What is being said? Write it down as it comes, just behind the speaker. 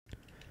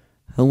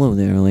Hello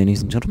there,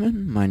 ladies and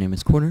gentlemen. My name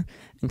is Quarter,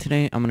 and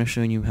today I'm going to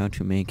show you how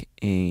to make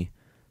a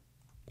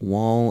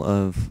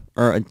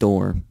a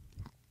door,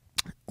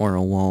 or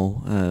a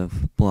wall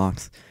of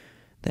blocks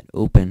that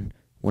open,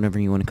 whatever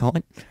you want to call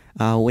it,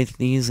 with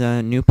these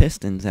new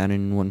pistons added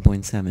in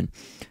 1.7.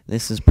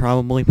 This is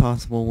probably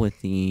possible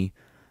with the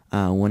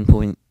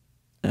the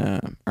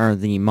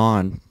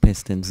mod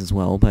pistons as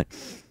well, but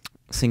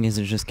seeing as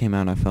it just came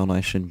out, I felt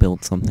I should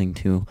build something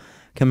to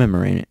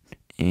commemorate it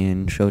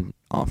and show it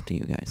off to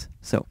you guys.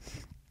 So,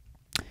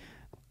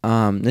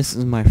 this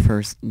is my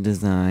first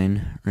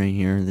design right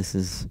here. This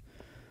is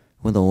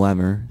with a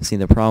lever. See,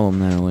 the problem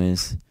though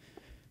is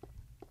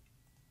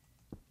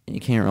you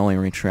can't really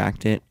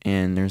retract it,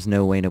 and there's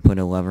no way to put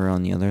a lever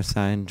on the other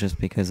side just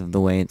because of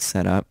the way it's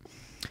set up.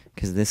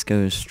 Because this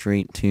goes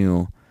straight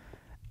to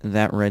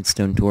that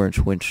redstone torch,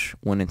 which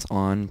when it's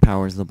on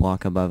powers the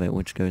block above it,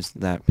 which goes to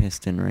that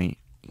piston right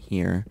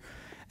here,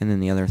 and then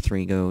the other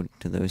three go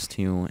to those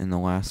two in the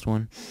last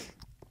one.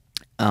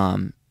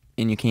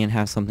 And you can't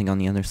have something on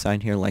the other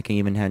side here. Like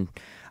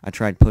I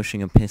tried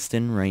pushing a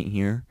piston right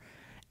here,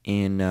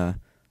 and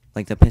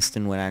like the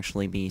piston would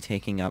actually be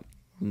taking up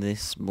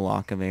this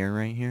block of air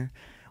right here,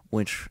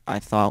 which I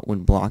thought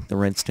would block the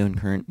redstone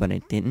current, but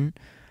it didn't,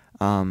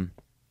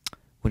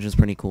 which is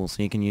pretty cool.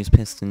 So you can use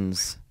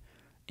pistons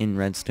in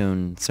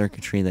redstone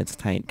circuitry that's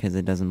tight because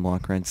it doesn't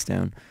block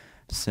redstone.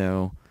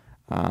 So,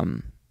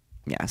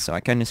 yeah, so I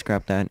kind of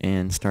scrapped that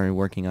and started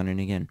working on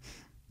it again,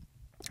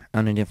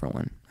 on a different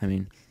one.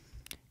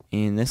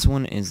 And this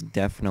one is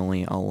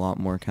definitely a lot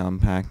more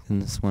compact than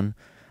this one.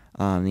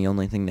 The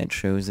only thing that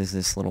shows is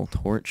this little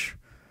torch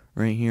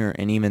right here,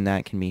 and even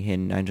that can be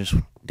hidden. I just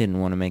didn't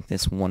want to make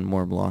this one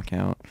more block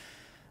out,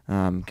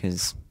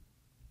 because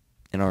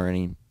it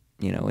already,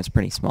 is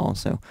pretty small,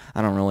 so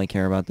I don't really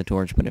care about the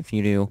torch, but if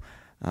you do,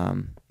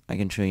 I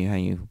can show you how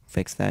you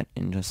fix that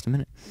in just a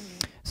minute.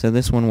 So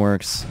this one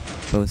works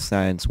both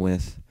sides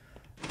with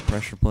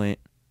pressure plate.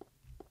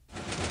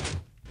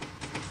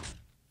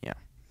 Yeah.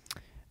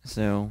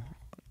 So,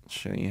 I'll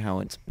show you how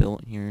it's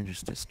built here.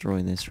 Just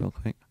destroy this real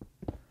quick.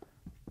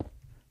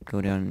 Go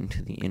down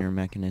into the inner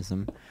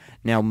mechanism.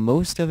 Now,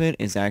 most of it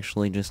is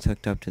actually just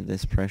hooked up to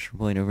this pressure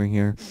plate over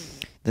here.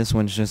 This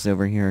one's just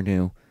over here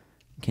to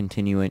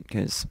continue it,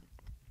 because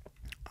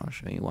I'll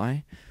show you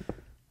why.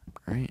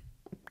 Alright.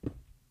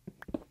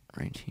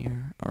 Right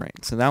here.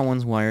 Alright, so that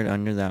one's wired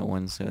under that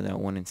one, so that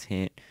when it's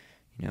hit,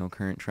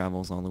 current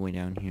travels all the way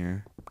down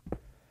here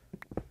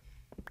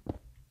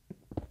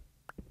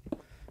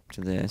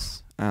to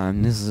this.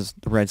 This is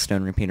the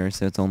redstone repeater,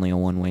 so it's only a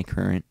one-way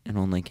current. It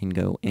only can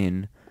go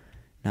in,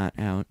 not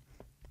out.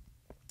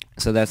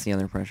 So that's the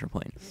other pressure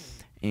plate.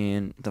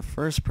 And the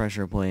first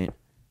pressure plate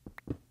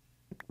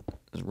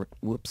is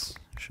whoops,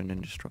 shouldn't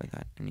have destroyed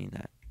that. I need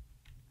that.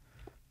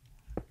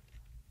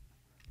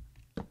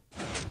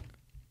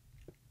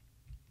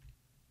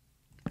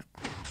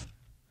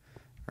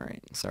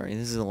 Alright, sorry,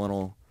 this is a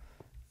little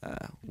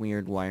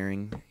weird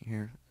wiring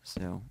here,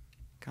 so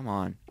come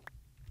on.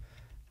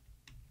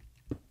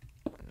 I'll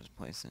just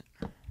place it.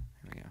 There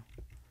we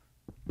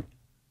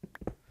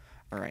go.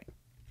 Alright.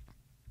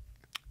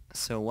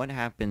 So what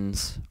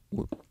happens,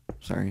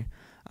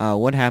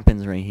 what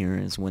happens right here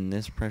is when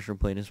this pressure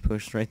plate is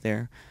pushed right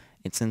there,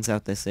 it sends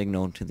out the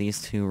signal to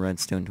these two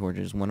redstone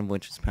torches, one of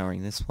which is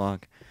powering this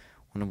block,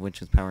 one of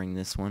which is powering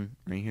this one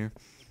right here.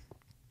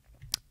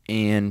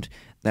 And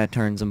that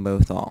turns them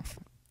both off,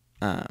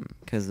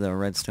 because the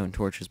redstone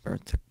torches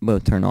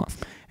both turn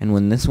off. And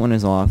when this one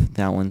is off,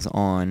 that one's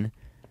on,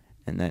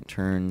 and that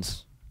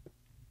turns...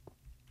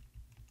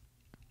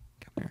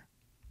 Come here.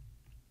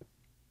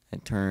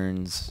 It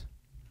turns...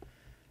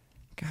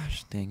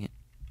 Gosh, dang it.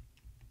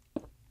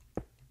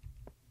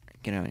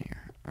 Get out of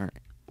here.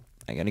 Alright.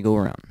 I gotta go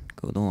around.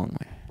 Go the long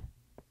way.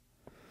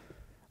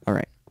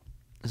 Alright.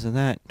 So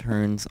that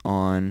turns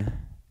on...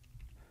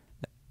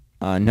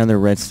 another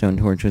redstone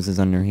torches is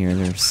under here.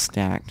 They're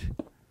stacked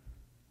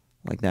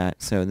like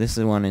that. So this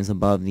one is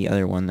above the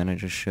other one that I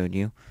just showed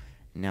you.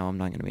 Now I'm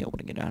not going to be able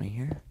to get out of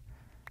here.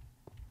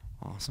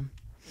 Awesome.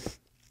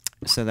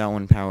 So that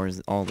one powers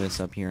all this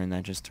up here, and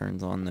that just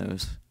turns on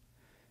those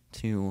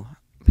two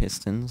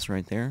pistons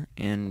right there.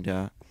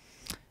 And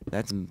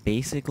that's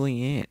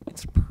basically it.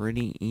 It's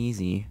pretty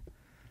easy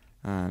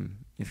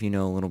if you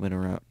know a little bit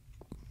about...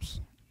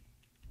 Oops.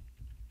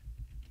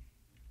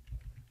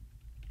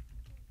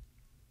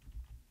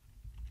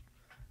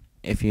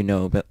 If you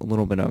know a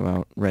little bit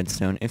about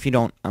redstone. If you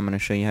don't, I'm going to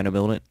show you how to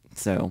build it.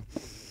 So,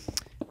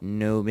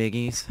 no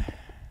biggies.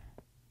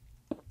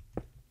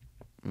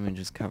 Let me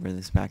just cover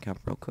this back up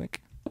real quick.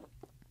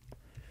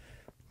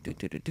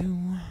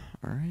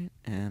 Alright,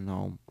 and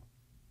I'll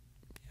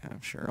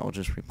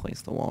just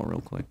replace the wall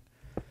real quick,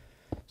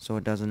 so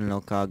it doesn't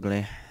look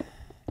ugly.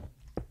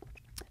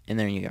 And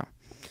there you go.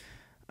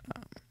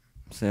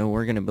 So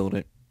we're going to build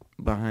it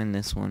behind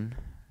this one.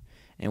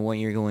 And what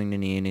you're going to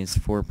need is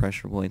 4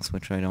 pressure plates,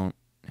 which I don't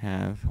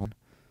have.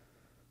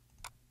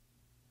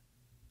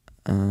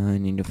 I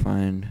need to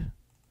find...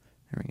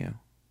 There we go.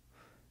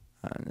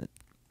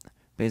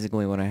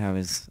 basically what I have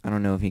is, I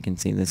don't know if you can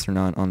see this or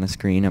not on the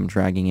screen, I'm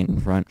dragging it in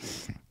front,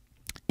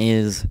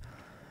 is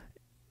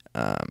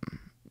a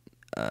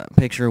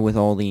picture with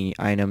all the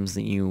items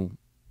that you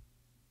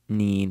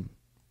need,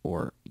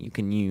 or you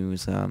can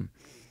use,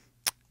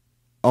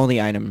 all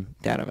the item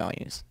data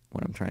values,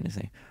 what I'm trying to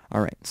say.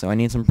 Alright, so I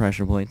need some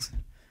pressure plates.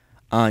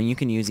 You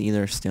can use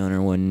either stone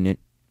or wood, and it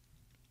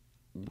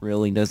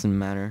really doesn't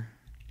matter.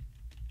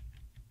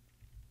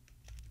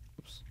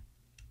 Oops.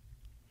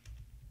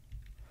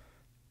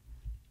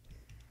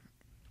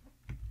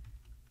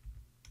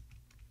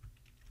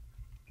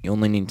 You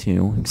only need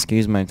 2.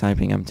 Excuse my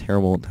typing, I'm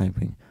terrible at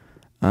typing.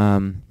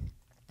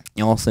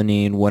 You also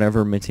need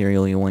whatever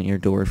material you want your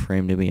door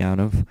frame to be out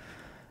of.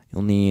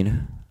 You'll need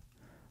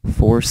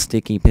 4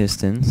 sticky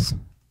pistons.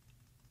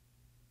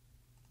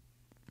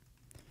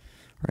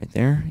 Right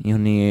there. You'll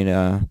need,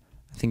 I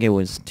think it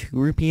was 2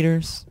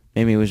 repeaters.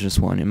 Maybe it was just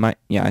 1. It might,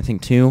 yeah, I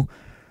think 2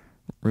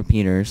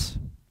 repeaters.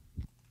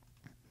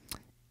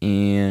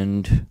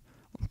 And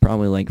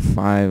probably like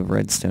 5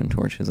 redstone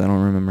torches. I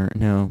don't remember.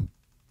 No.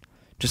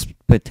 Just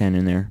put 10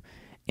 in there.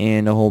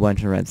 And a whole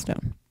bunch of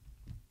redstone.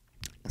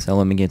 So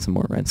let me get some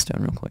more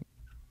redstone real quick.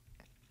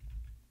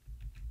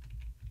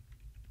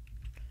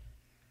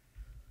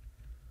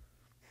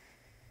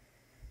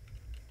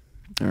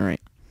 Alright.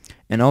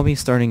 And I'll be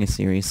starting a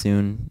series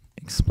soon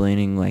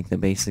explaining like the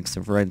basics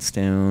of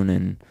redstone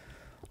and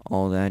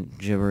all that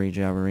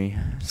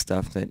jibbery-jabbery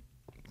stuff that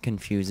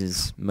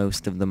confuses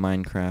most of the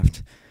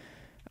Minecraft.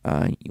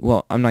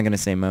 Well, I'm not going to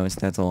say most,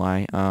 that's a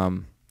lie.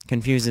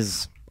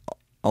 Confuses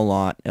a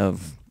lot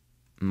of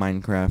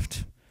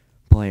Minecraft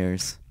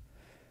players.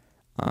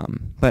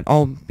 But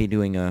I'll be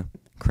doing a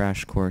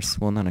crash course,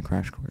 well, not a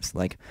crash course,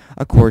 like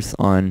a course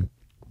on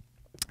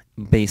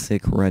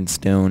basic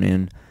redstone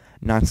and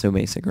not so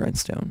basic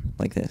redstone,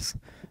 like this.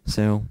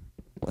 So,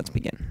 let's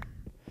begin.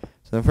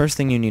 So the first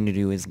thing you need to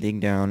do is dig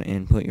down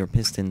and put your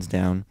pistons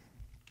down.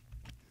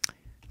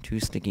 2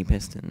 sticky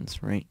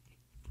pistons, right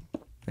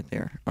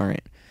there.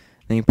 Alright.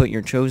 Then you put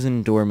your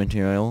chosen door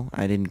material.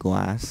 I did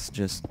glass,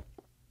 just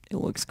it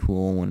looks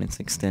cool when it's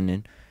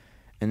extended.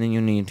 And then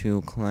you need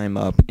to climb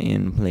up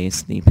and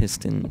place the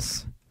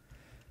pistons.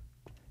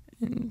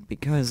 And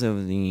because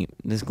of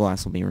this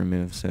glass will be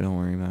removed, so don't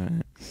worry about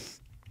it.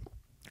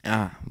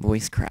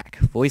 Voice crack.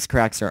 Voice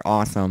cracks are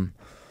awesome.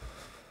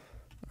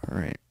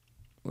 Alright.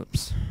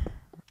 Whoops.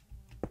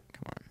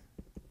 Come on.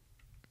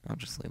 I'll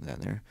just leave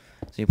that there.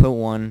 So you put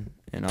 1,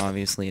 and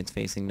obviously it's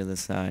facing to the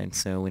side,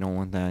 so we don't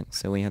want that.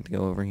 So we have to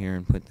go over here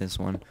and put this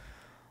one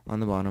on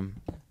the bottom.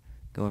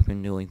 Go up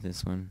and delete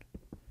this one.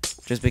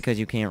 Just because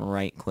you can't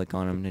right-click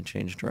on them to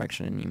change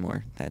direction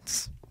anymore.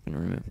 That's been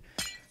removed.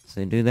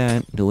 So do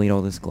that. Delete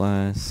all this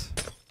glass.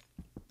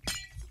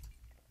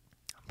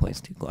 Place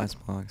 2 glass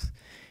blocks.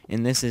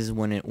 And this is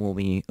when it will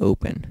be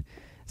open.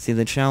 See,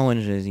 the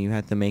challenge is you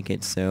have to make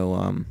it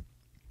so,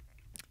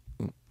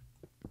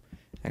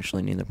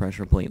 actually need the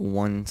pressure plate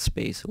 1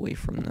 space away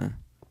from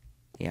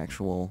the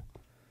actual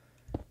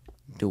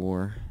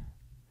door.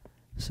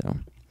 So,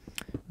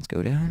 let's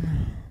go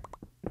down.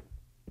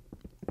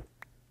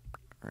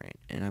 Alright,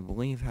 and I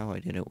believe how I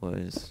did it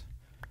was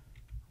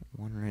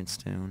 1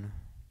 redstone,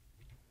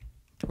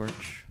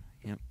 torch,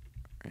 yep,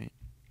 right,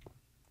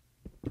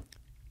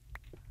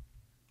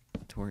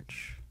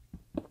 torch,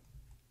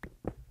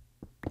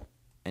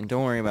 and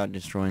don't worry about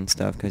destroying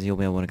stuff, because you'll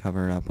be able to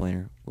cover it up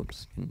later.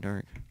 Whoops, getting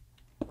dark.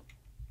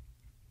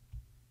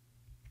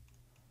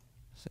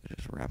 So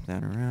just wrap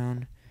that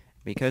around.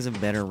 Because of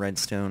better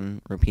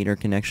redstone repeater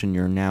connection,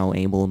 you're now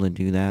able to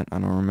do that. I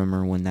don't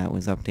remember when that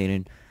was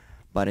updated,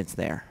 but it's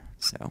there.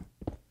 So,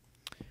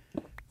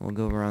 we'll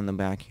go around the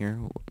back here.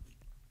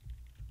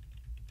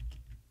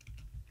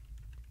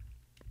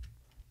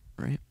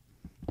 Right.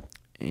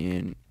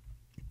 And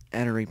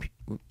add a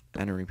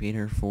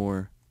repeater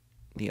for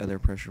the other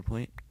pressure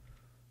plate.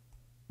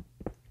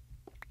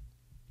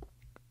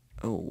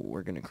 Oh,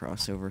 we're gonna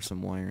cross over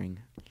some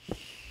wiring.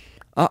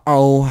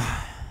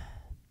 Uh-oh.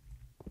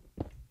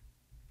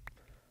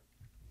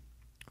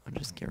 I'll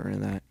just get rid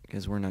of that,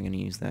 because we're not gonna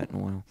use that in a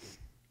while.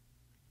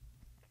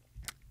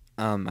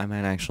 I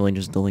might actually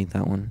just delete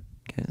that one,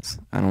 because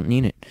I don't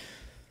need it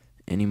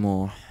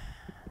anymore.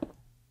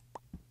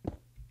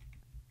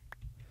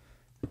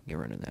 Get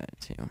rid of that,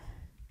 too.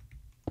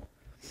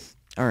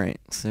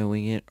 Alright, so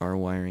we get our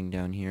wiring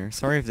down here.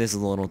 Sorry if this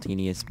is a little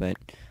tedious, but...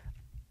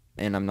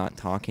 and I'm not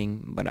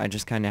talking, but I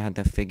just kind of had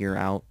to figure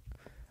out,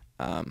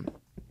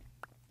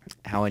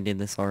 how I did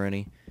this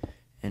already,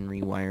 and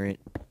rewire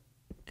it,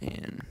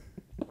 and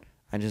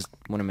I just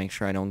want to make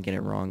sure I don't get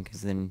it wrong,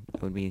 because then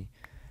it would be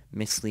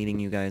misleading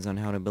you guys on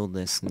how to build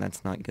this, and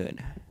that's not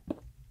good.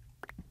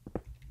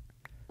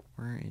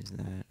 Where is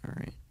that?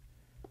 Alright.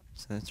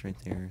 So that's right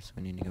there, so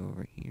I need to go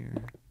over here.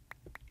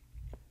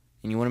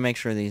 And you want to make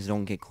sure these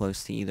don't get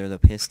close to either the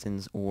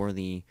pistons or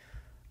the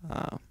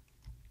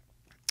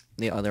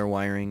other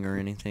wiring or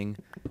anything,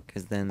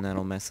 because then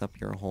that'll mess up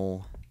your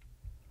whole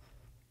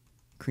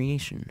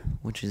creation,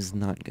 which is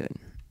not good.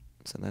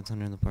 So that's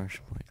under the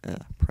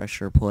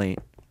pressure plate.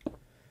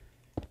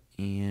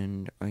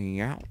 And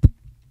yeah,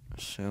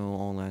 so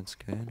all that's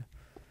good.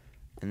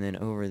 And then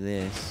over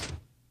this,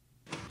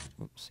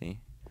 oopsie.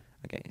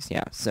 Okay, so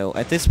yeah, so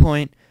at this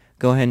point,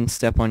 go ahead and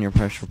step on your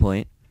pressure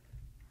plates.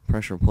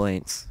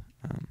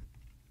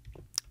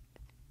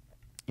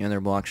 Your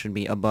other block should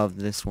be above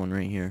this one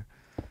right here.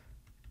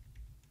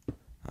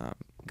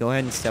 Go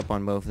ahead and step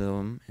on both of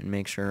them and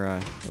make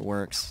sure it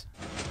works.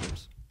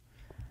 Oops.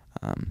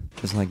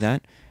 Just like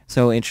that.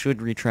 So it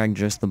should retract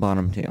just the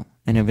bottom two.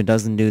 And if it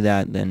doesn't do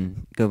that,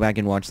 then go back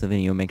and watch the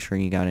video, make sure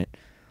you got it.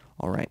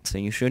 Alright, so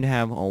you should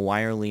have a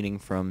wire leading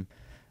from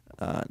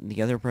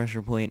the other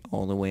pressure plate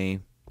all the way,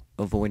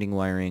 avoiding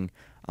wiring,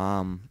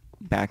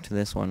 back to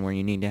this one where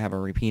you need to have a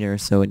repeater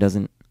so it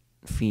doesn't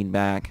feed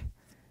back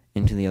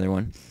into the other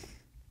one.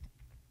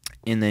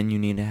 And then you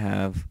need to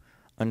have,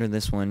 under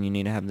this one, you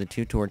need to have the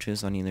two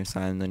torches on either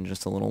side and then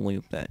just a little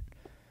loop that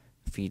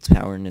feeds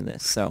power into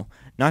this. So,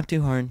 not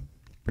too hard,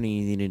 pretty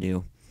easy to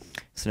do.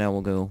 So now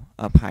we'll go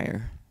up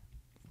higher.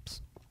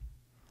 Oops.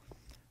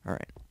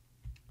 Alright.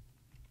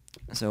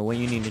 So what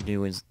you need to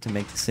do is, to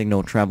make the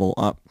signal travel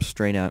up,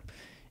 straight up,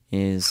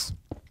 is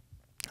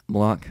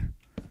block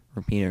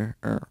repeater,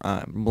 or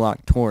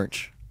block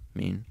torch,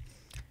 and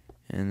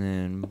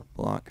then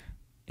block.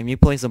 If you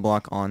place a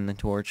block on the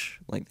torch,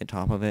 like the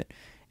top of it,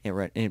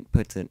 it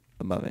puts it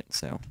above it,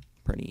 so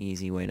pretty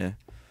easy way to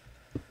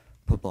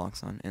put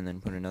blocks on. And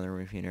then put another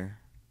repeater,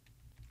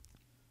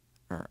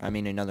 or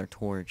another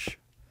torch,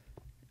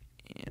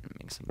 and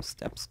make some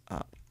steps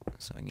up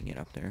so I can get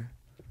up there.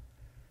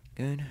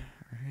 Good.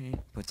 Alright,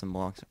 put some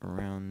blocks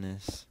around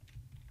this.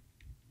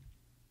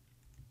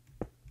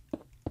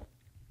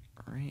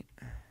 Alright.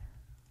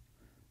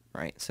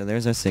 Right, so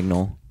there's our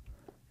signal.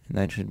 And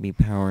that should be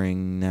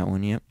powering that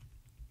one, yep.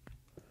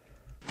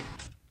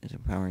 Is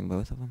it powering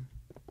both of them?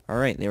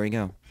 Alright, there we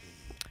go.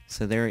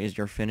 So there is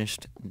your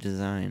finished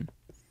design.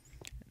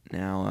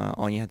 Now,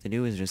 all you have to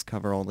do is just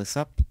cover all this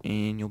up,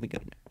 and you'll be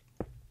good.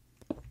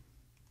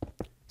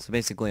 So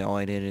basically all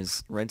I did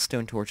is,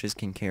 redstone torches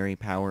can carry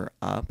power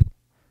up,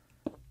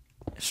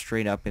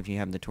 straight up if you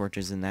have the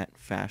torches in that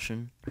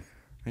fashion,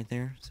 right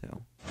there.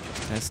 So,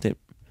 just test it.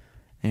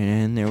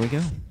 And there we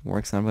go.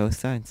 Works on both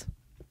sides.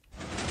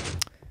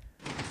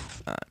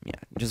 Yeah,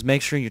 just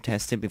make sure you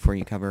test it before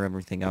you cover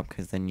everything up,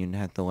 because then you'd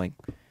have to, like,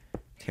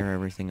 tear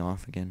everything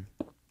off again,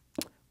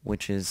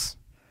 which is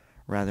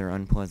rather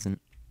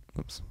unpleasant.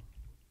 Oops.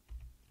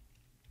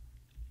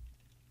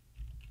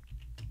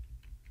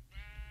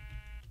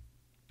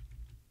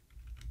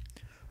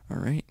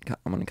 Alright,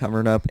 I'm gonna cover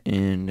it up,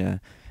 and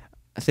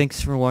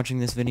thanks for watching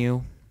this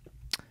video.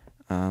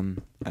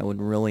 I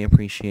would really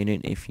appreciate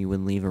it if you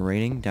would leave a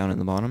rating down at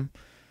the bottom.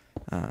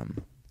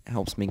 It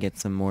helps me get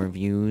some more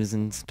views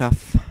and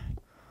stuff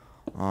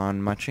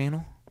on my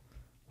channel,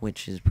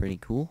 which is pretty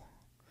cool.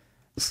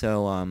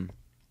 So,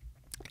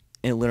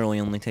 it literally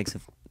only takes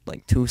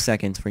like 2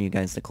 seconds for you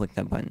guys to click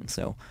that button.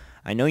 So,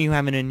 I know you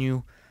have it in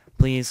you.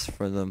 Please,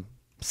 for the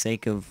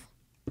sake of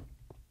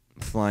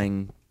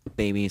flying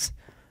babies,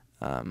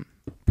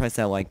 press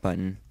that like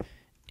button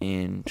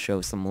and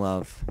show some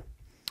love.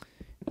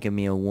 Give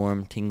me a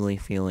warm, tingly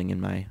feeling in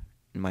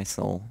my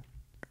soul,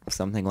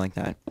 something like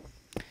that.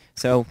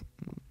 So,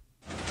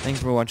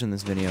 thanks for watching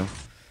this video,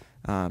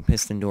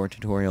 piston door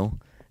tutorial,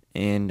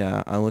 and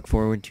I look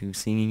forward to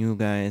seeing you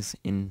guys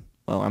in,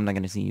 well, I'm not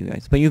going to see you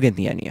guys, but you get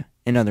the idea,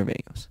 in other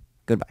videos.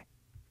 Goodbye.